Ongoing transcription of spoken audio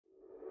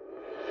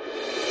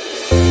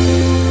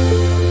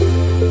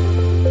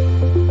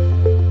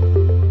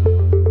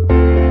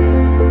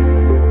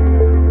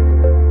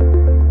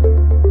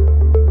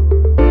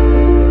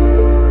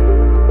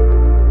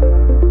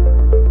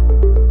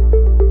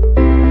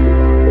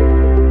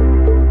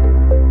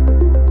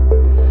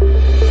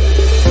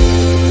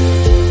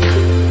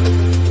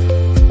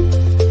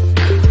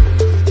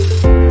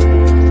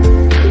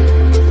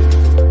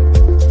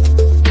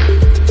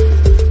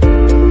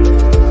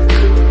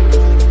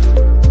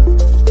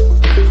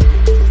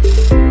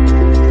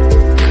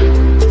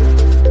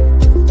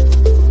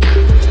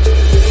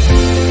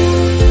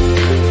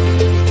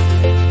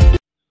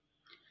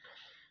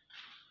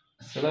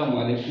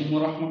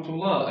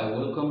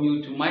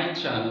my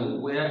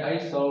channel where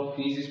I solve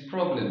physics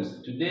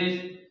problems.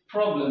 Today's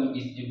problem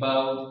is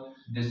about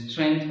the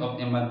strength of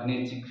a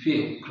magnetic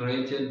field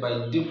created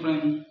by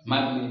different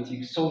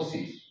magnetic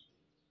sources.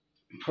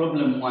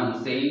 Problem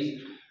 1 says,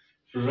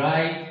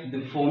 write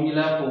the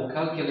formula for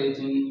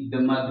calculating the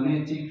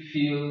magnetic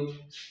field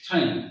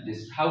strength.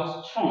 This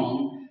how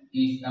strong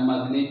is a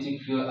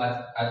magnetic field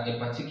at a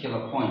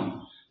particular point.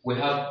 We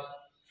have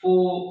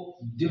 4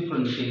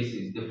 different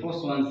cases. The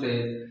first one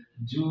says,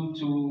 due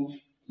to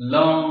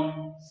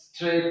long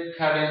straight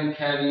current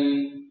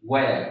carrying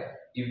wire.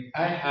 If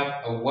I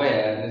have a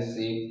wire, let's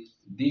say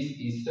this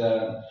is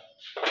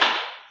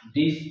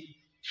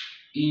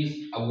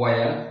a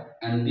wire,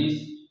 and this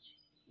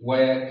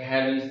wire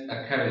carries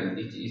a current.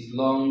 It is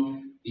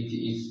long, it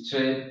is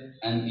straight,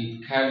 and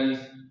it carries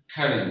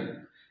current.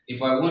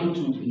 If I want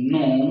to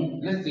know,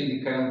 let's say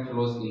the current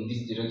flows in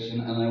this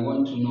direction, and I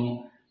want to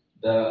know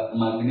the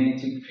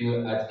magnetic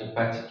field at a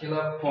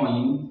particular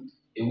point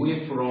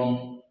away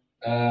from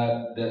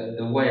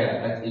the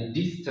wire, at a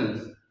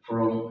distance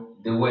from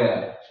the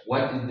wire.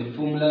 What is the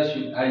formula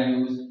should I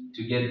use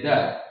to get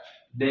that?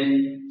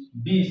 Then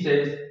B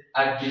says,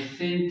 at the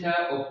center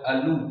of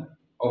a loop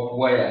of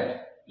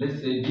wire.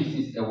 Let's say this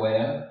is a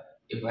wire.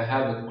 If I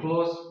have a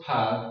closed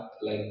path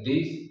like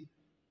this,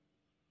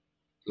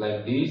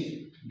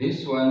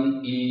 this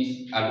one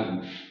is a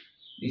loop.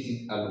 This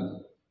is a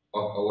loop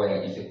of a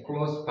wire. It's a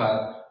closed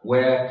path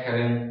where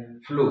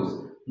current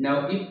flows.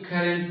 Now, if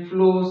current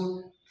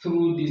flows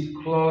through this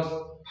closed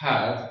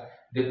path,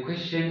 the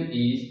question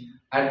is,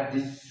 at the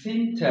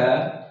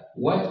center,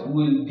 what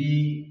will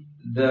be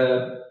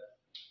the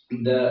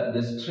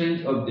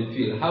strength of the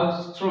field? How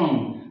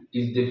strong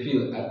is the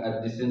field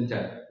at the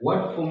center?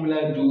 What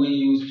formula do we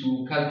use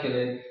to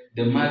calculate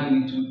the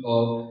magnitude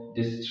of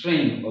the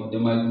strength of the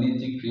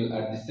magnetic field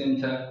at the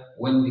center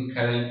when the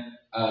current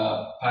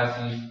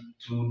passes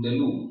through the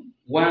loop?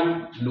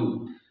 One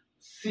loop.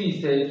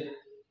 C says,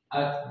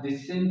 at the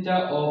center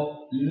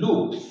of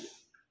loops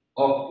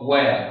of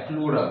wire,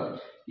 plural.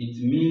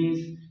 It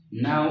means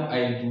now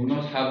I do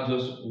not have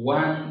just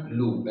one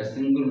loop, a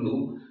single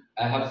loop.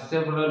 I have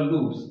several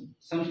loops,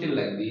 something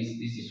like this.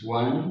 This is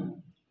 1,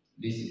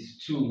 this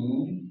is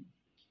 2,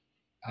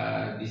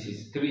 this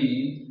is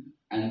 3,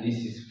 and this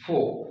is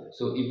 4.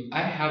 So if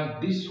I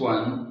have this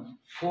one,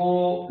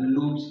 4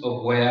 loops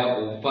of wire,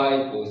 or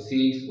 5 or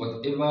 6,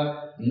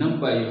 whatever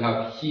number you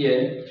have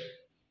here.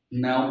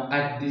 Now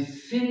at the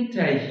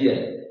center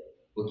here,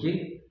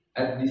 okay,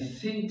 at the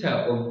center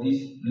of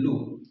this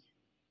loop,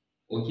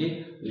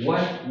 okay,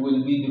 what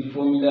will be the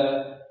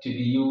formula to be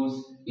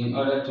used in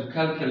order to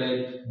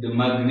calculate the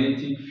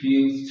magnetic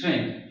field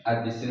strength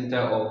at the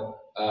center of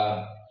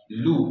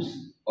loops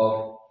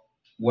of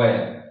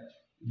wire?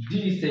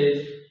 D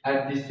says,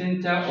 at the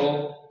center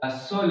of a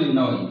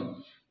solenoid.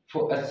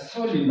 For a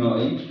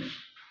solenoid,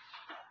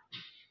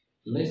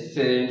 let's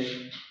say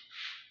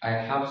I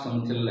have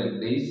something like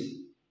this,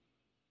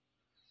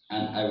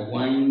 and I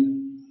wind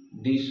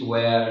this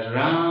wire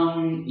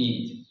round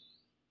it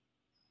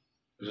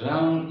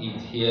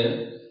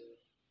here,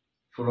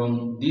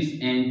 from this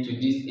end to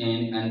this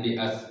end, and they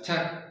are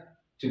stuck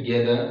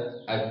together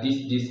at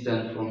this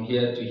distance from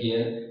here to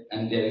here,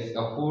 and there is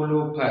a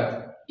hollow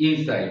part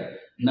inside.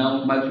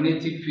 Now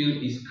magnetic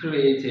field is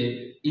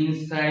created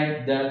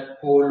inside that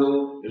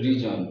hollow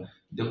region.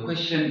 The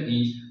question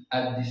is,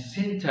 at the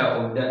center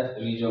of that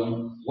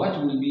region, what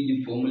will be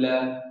the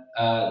formula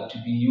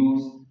to be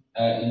used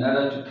in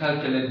order to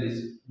calculate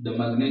the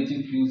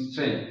magnetic field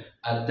strength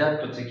at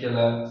that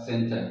particular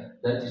center?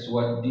 That is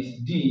what this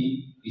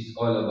D is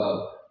all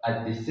about.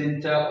 At the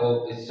center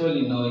of a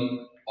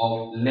solenoid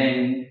of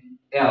length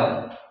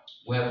L.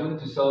 We are going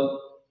to solve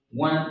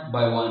one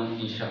by one,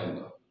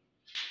 inshallah.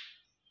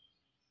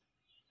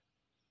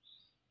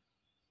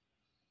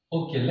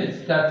 Okay,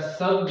 let's start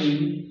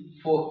solving.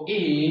 For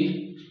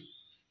A,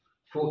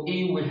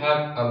 we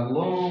have a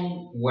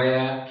long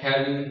wire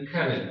carrying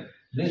current.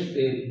 Let's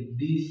say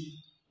this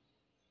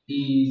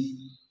is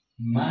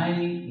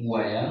my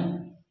wire,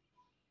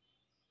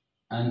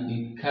 and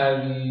it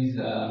carries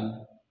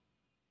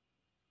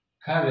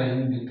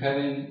current. The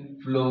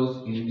current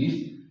flows in this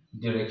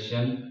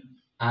direction,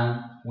 and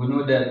we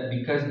know that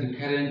because the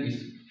current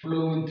is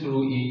flowing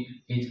through it,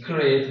 it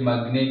creates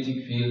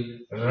magnetic field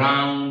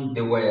round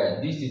the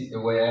wire. This is a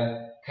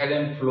wire,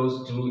 current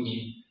flows through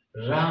it.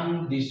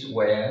 Round this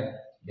wire,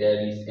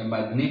 there is a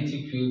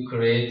magnetic field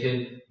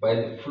created by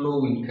the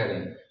flowing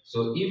current.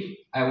 So if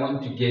I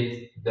want to get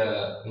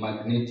the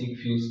magnetic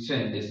field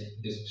strength,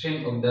 the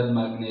strength of that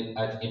magnet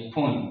at a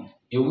point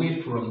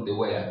away from the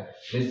wire,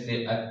 let's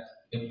say at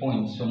a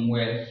point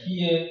somewhere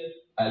here,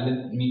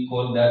 let me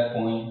call that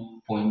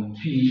point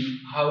P.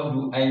 How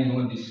do I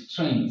know the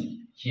strength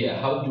here?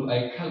 How do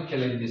I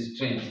calculate the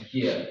strength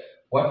here?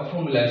 What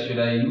formula should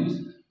I use?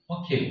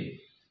 Okay,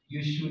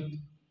 you should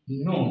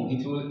know,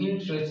 it will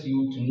interest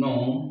you to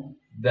know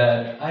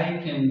that I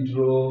can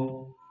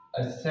draw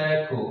a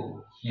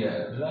circle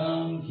here,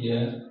 around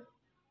here.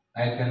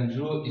 I can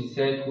draw a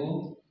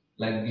circle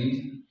like this,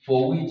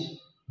 for which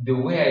the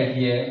wire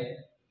here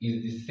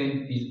is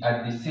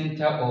at the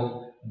center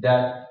of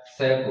that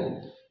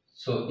circle.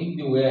 So if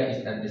the wire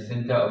is at the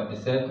center of the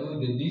circle,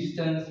 the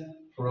distance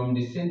from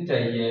the center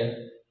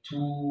here to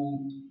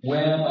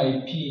where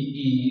my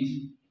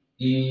P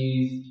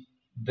is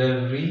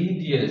the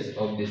radius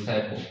of the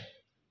circle.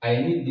 I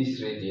need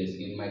this radius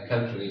in my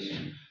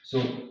calculation.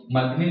 So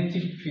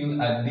magnetic field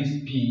at this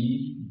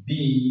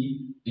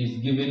B is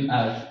given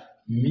as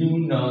mu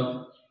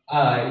naught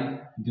I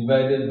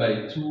divided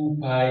by 2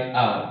 pi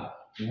r,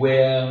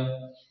 where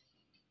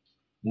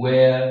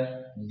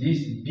this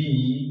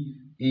B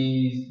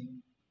is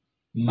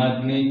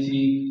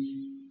magnetic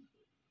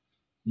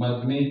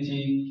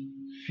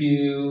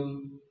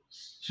field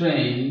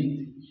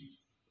strength,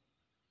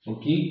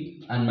 okay,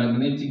 and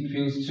magnetic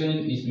field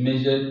strength is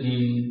measured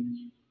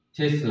in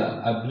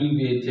Tesla,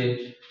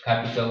 abbreviated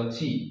capital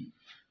T.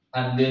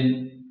 And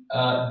then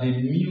the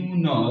mu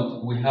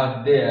naught we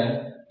have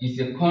there is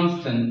a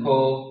constant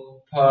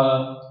called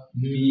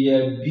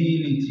permeability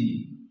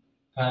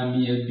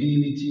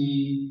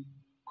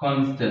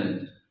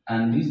constant.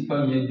 And this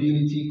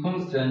permeability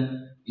constant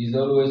is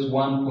always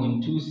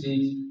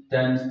 1.26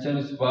 times 10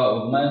 to the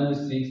power of minus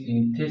 6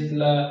 in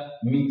Tesla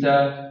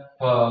meter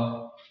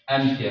per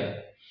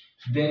ampere.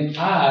 Then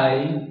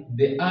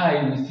the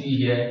I we see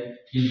here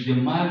is the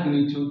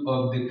magnitude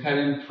of the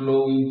current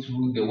flowing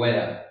through the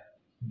wire,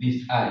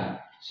 this I.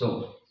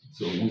 So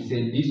we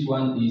say this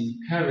one is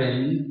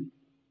current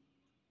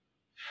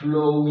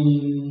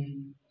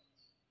flowing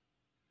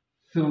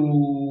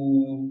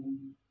through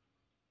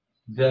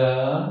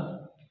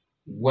the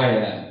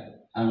wire,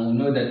 and we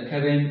know that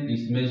current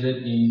is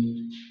measured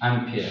in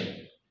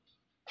ampere.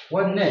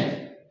 What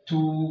next?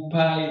 2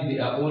 pi, they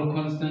are all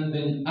constant.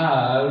 Then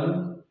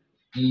R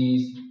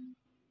is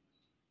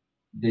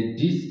the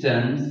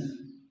distance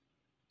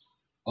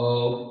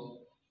of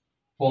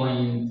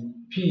point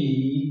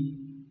P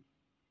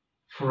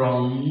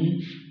from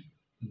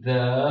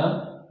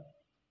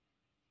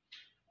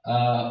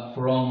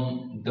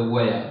the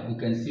wire. We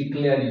can see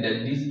clearly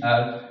that this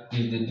R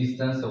is the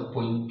distance of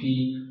point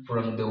P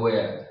from the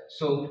wire.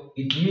 So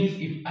it means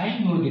if I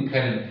know the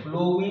current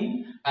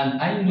flowing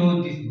and I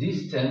know this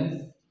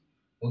distance,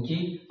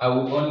 okay, I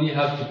will only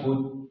have to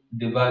put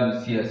the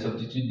values here,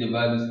 substitute the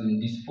values in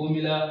this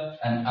formula,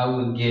 and I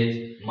will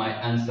get my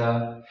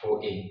answer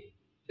for A.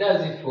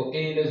 That's it for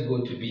A. Let's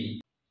go to B.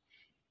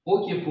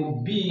 Okay,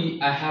 for B,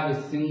 I have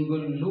a single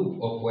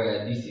loop of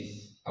wire. This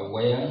is a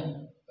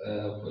wire,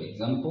 for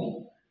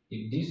example.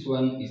 If this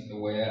one is the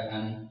wire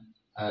and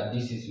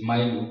this is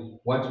my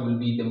loop, what will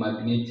be the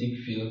magnetic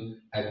field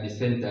at the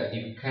center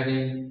if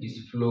current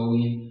is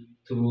flowing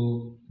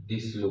through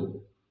this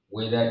loop,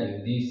 whether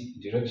in this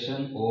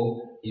direction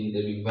or in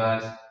the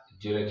reverse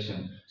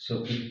direction?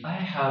 So if I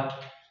have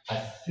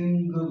a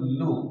single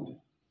loop,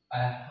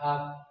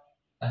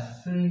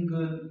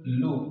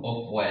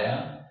 of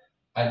wire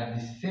at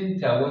the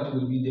center, what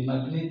will be the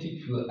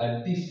magnetic field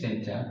at this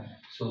center?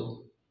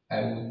 So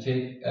I will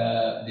take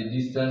the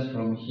distance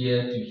from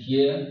here to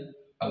here.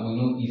 I will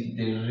know is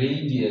the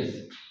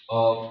radius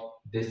of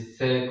the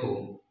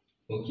circle.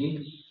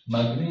 Okay,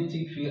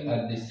 magnetic field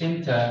at the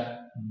center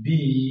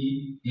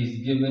B is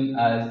given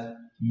as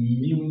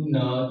mu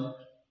naught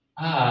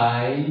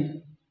I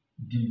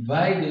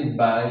divided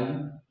by,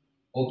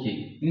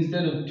 okay,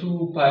 instead of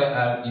 2 pi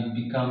r, it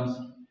becomes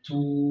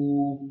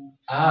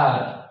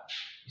 2r.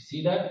 You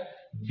see that?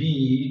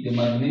 B, the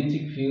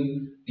magnetic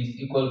field, is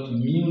equal to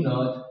mu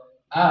naught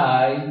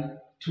I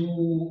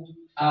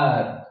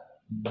 2r.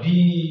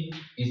 B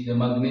is the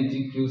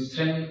magnetic field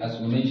strength, as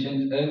we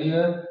mentioned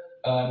earlier.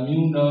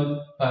 Mu naught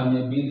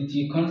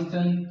permeability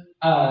constant.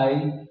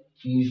 I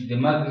is the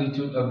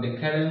magnitude of the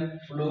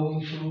current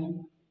flowing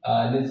through.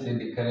 Let's say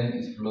the current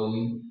is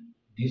flowing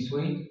this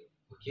way.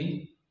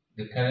 Okay,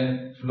 the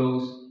current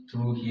flows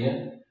through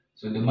here.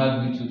 So the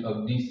magnitude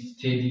of this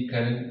steady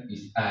current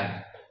is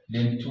I.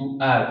 Then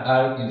 2r.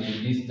 R is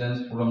the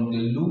distance from the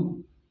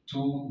loop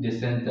to the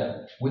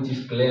center, which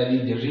is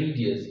clearly the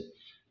radius.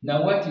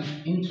 Now, what is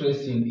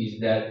interesting is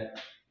that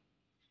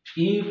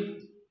if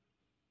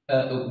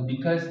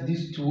because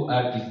this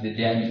 2r is the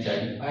diameter,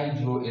 if I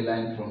draw a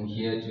line from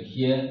here to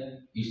here,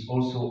 is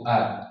also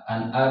r,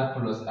 and r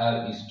plus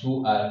r is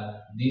 2r.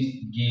 This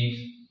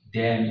gives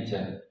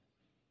diameter.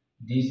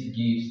 This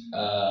gives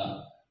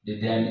the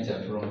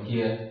diameter from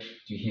here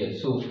to here.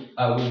 So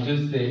I will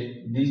just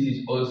say this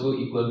is also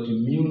equal to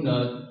mu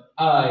naught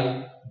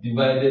I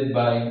divided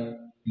by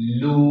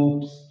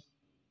loops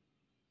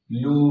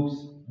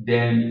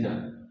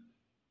diameter.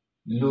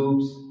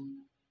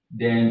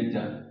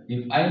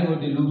 If I know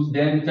the loop's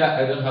diameter,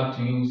 I don't have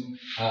to use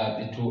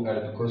the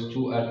 2r, because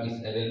 2r is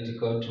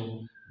identical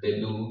to the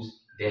loop's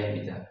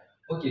diameter.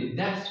 Okay,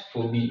 that's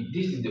for B.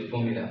 This is the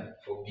formula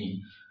for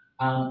B.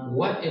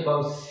 What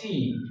about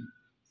C?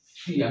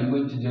 C, I'm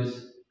going to just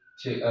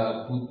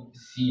put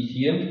C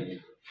here.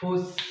 For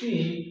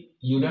C,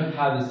 you don't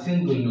have a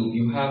single loop,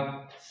 you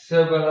have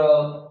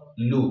several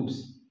loops.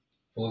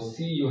 For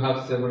C, you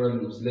have several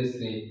loops. Let's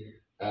say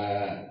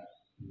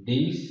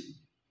this,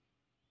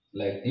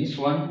 like this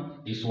one,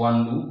 is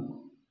one loop.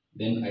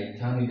 then I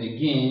turn it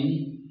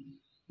again.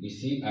 You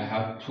see, I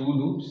have two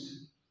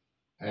loops.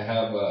 I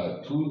have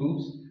two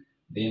loops.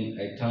 Then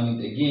I turn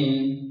it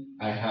again.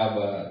 I have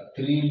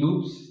three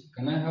loops.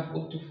 Can I have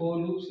up to four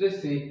loops?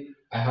 Let's say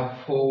I have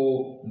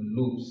four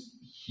loops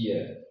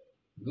here.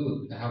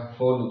 Good. I have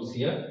four loops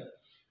here.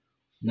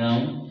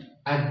 Now,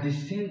 at the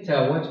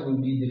center, what will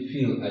be the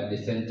field at the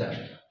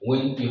center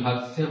when you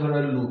have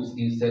several loops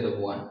instead of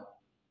one?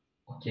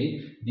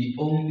 Okay. The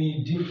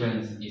only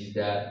difference is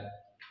that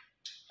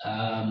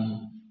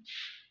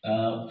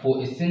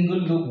for a single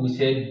loop, we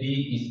said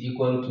B is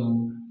equal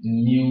to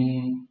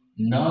mu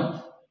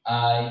naught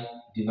I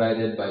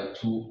divided by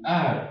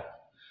 2R.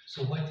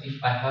 So what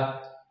if I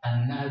have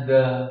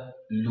another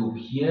loop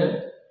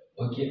here?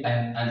 Okay,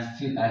 and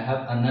still I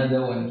have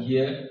another one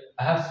here.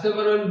 I have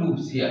several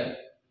loops here.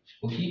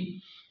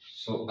 Okay,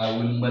 so I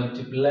will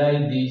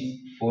multiply this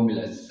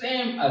formula,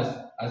 same as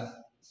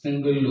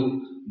single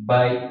loop,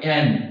 by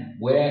n,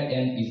 where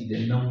n is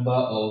the number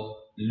of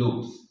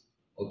loops.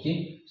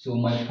 Okay, so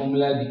my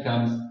formula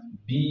becomes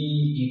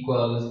B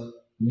equals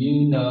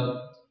mu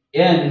naught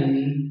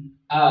n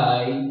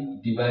I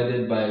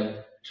divided by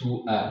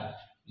 2R.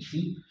 You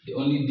see, the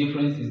only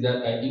difference is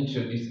that I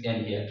introduce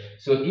n here.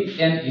 So if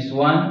n is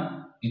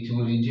 1, it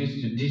will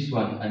reduce to this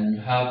one, and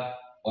you have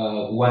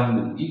one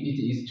loop. If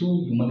it is 2,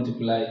 you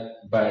multiply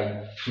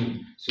by 2.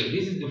 So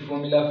this is the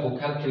formula for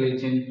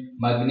calculating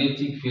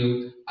magnetic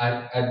field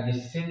at the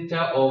center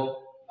of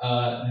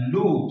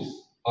loops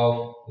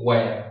of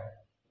wire.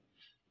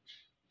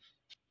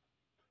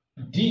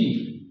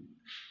 D.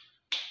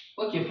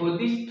 Okay, for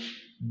this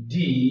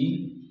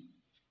D,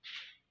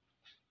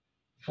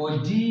 for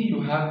D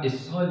you have a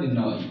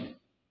solenoid.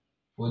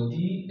 For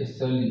D, a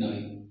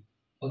solenoid.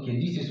 Okay,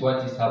 this is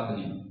what is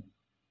happening.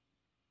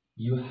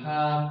 You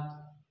have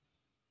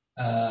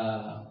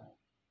a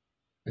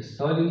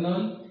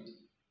solenoid.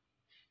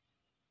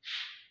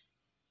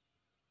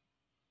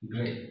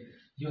 Great.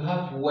 You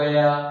have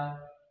wire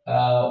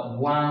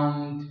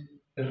wound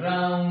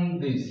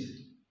around this.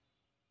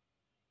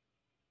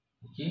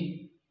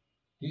 Okay,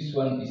 this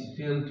one is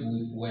filled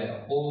with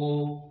wire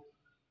all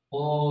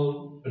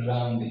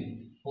around it,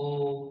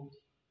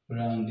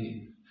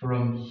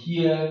 from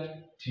here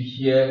to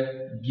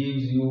here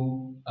gives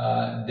you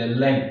the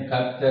length,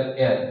 capital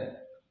L.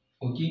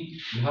 Okay,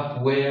 you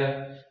have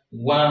wire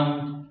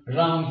wound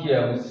around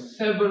here with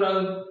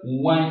several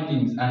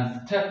windings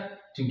and stuck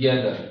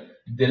together.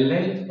 The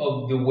length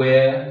of the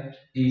wire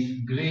is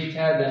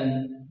greater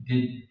than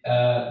the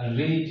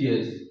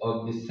radius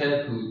of the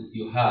circle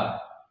you have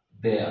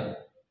there.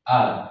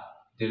 R,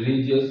 the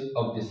radius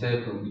of the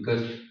circle,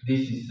 because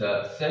this is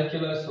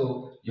circular,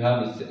 so you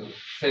have a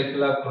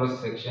circular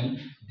cross section.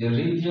 The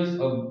radius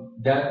of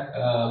that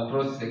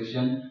cross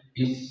section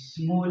is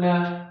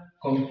smaller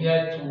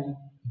compared to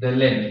the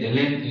length. The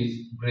length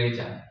is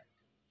greater.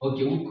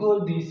 Okay, we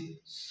call this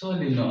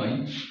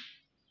solenoid.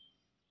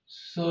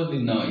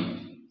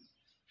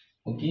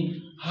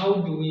 Okay, how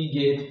do we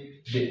get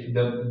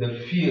the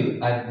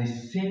field at the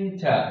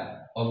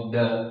center of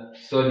the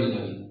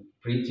solenoid?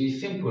 Pretty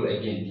simple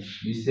again.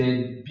 You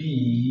said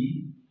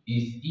B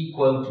is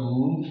equal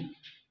to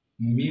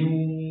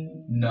mu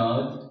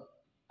naught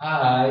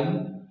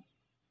I.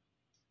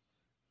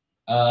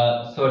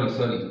 Sorry.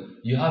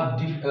 You have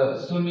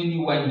so many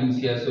windings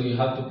here, so you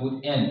have to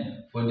put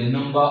n for the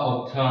number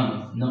of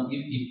turns. Now,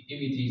 if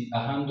it is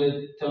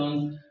 100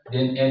 turns,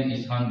 then n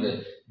is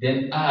 100.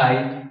 Then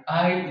I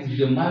is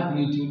the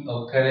magnitude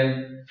of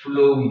current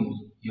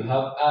flowing. You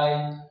have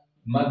I,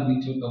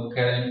 magnitude of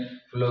current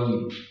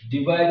flowing,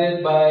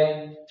 divided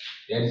by,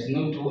 there is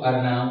no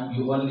 2R now,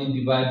 you only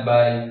divide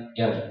by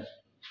L.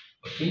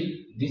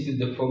 Okay, this is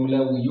the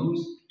formula we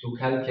use to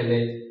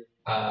calculate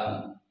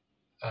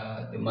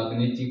the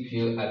magnetic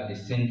field at the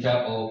center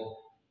of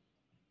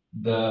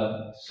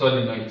the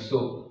solenoid.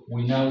 So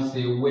we now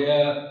say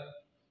where,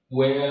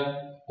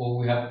 or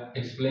we have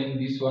explained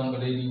this one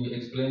already, we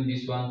explained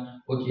this one.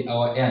 Okay,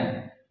 our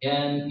N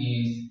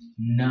is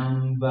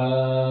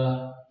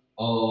number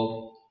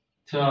of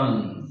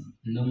turns,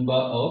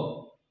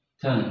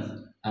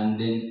 and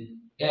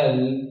then L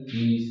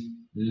is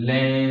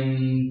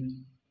length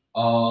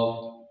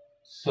of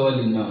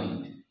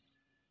solenoid,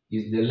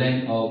 is the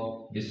length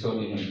of the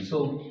solenoid.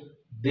 So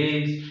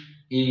this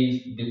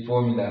is the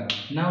formula.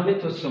 Now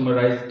let us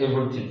summarize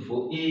everything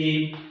for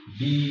A,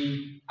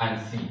 B, and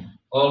C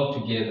all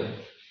together.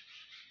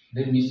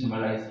 Let me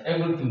summarize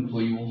everything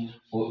for you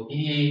for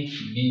A,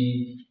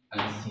 B,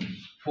 and C.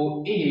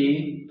 For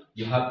A,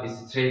 you have a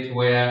straight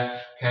wire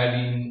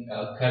carrying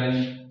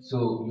current,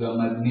 so your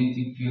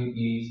magnetic field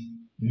is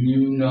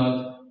mu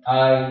naught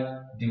I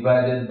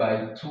divided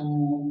by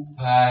 2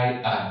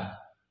 pi R.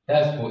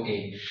 That's for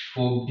A.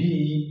 For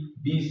B,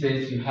 B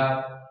says you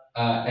have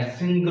a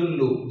single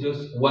loop,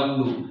 just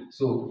one loop.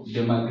 So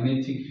the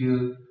magnetic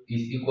field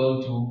is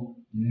equal to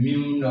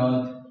mu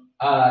naught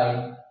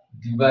I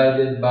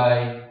divided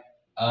by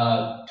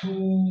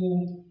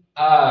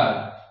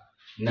 2R.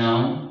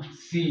 Now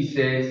C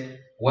says,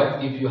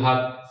 what if you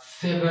have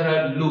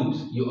several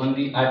loops? You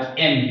only add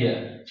n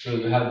here. So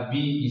you have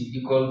B is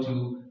equal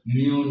to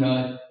mu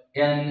naught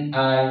Ni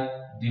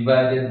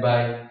divided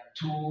by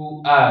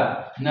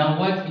 2R. Now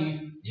what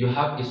if you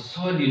have a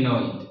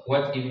solenoid?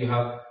 What if you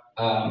have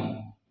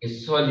a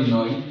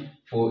solenoid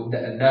for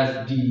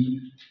that's D?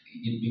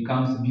 It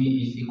becomes B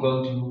is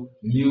equal to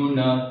mu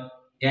naught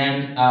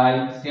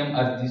Ni, same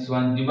as this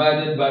one,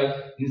 divided by,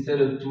 instead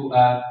of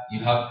 2R, you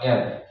have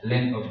L,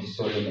 length of the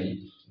solenoid.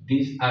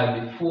 These are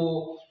the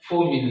four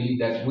formulae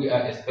that we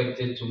are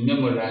expected to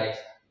memorize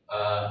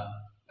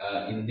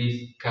in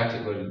this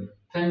category.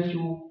 Thank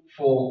you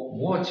for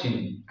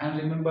watching and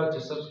remember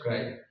to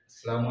subscribe.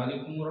 Assalamu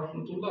alaikum wa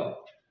rahmatullah.